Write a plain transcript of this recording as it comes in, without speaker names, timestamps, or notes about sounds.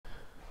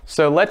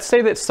So let's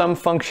say that some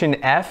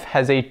function f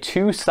has a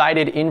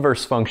two-sided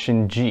inverse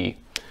function g.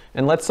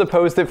 And let's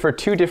suppose that for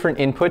two different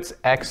inputs,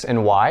 x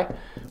and y,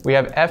 we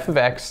have f of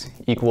x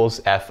equals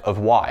f of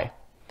y.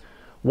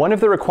 One of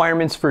the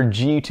requirements for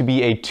g to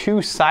be a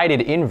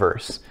two-sided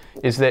inverse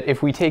is that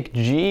if we take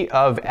g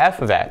of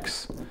f of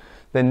x,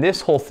 then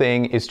this whole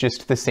thing is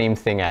just the same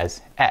thing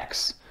as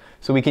x.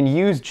 So we can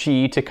use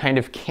g to kind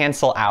of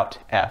cancel out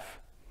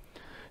f.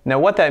 Now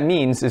what that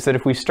means is that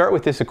if we start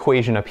with this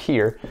equation up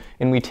here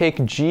and we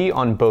take g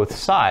on both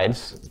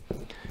sides,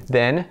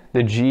 then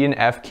the g and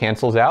f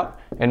cancels out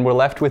and we're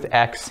left with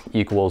x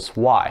equals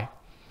y.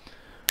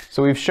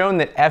 So we've shown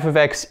that f of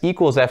x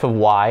equals f of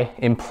y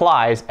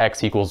implies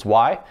x equals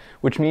y,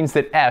 which means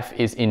that f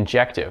is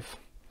injective.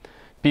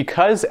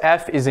 Because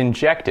f is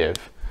injective,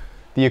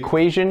 the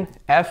equation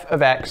f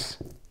of x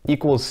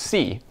equals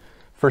c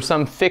for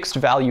some fixed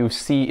value of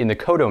c in the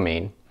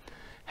codomain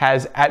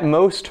has at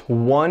most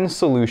one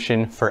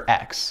solution for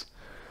x.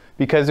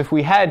 Because if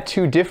we had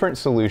two different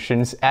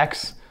solutions,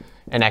 x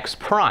and x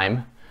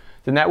prime,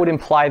 then that would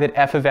imply that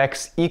f of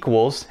x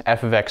equals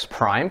f of x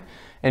prime.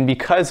 And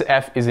because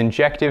f is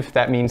injective,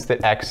 that means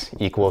that x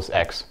equals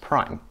x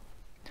prime.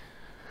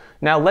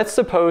 Now let's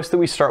suppose that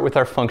we start with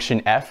our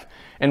function f,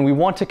 and we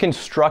want to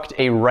construct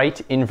a right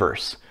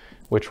inverse,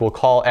 which we'll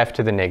call f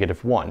to the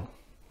negative 1.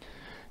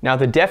 Now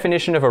the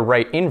definition of a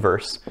right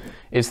inverse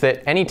is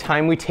that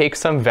anytime we take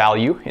some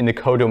value in the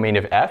codomain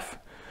of f,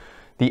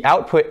 the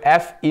output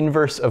f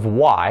inverse of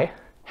y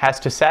has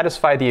to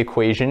satisfy the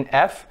equation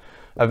f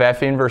of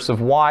f inverse of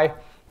y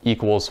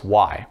equals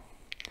y.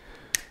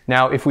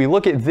 Now if we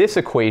look at this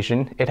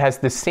equation, it has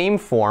the same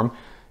form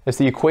as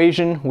the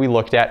equation we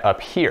looked at up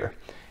here.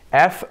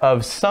 F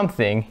of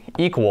something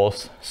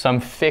equals some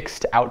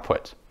fixed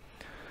output.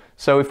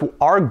 So if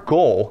our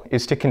goal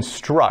is to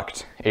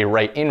construct a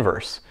right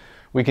inverse,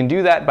 we can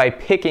do that by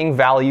picking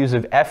values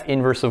of f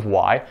inverse of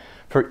y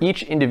for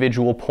each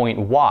individual point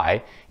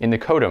y in the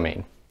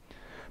codomain.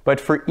 But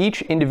for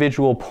each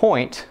individual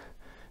point,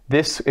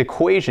 this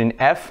equation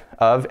f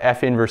of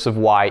f inverse of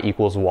y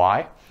equals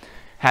y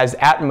has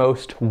at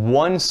most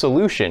one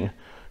solution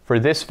for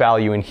this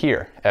value in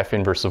here, f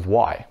inverse of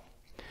y.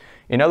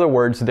 In other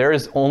words, there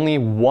is only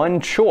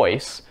one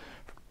choice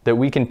that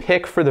we can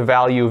pick for the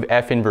value of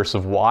f inverse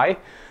of y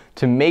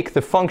to make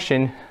the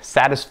function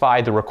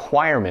satisfy the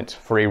requirement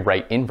for a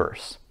right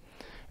inverse.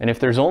 And if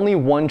there's only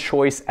one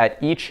choice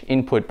at each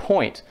input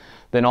point,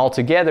 then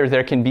altogether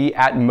there can be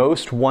at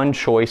most one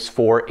choice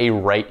for a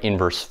right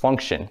inverse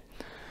function.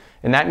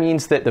 And that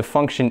means that the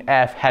function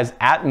f has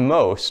at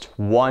most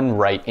one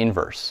right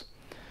inverse.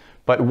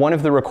 But one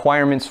of the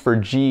requirements for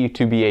g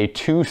to be a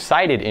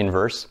two-sided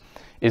inverse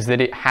is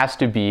that it has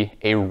to be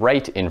a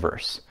right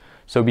inverse.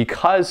 So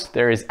because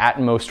there is at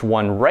most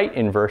one right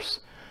inverse,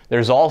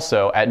 there's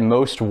also at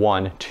most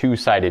one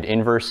two-sided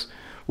inverse,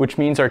 which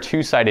means our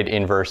two-sided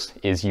inverse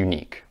is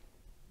unique.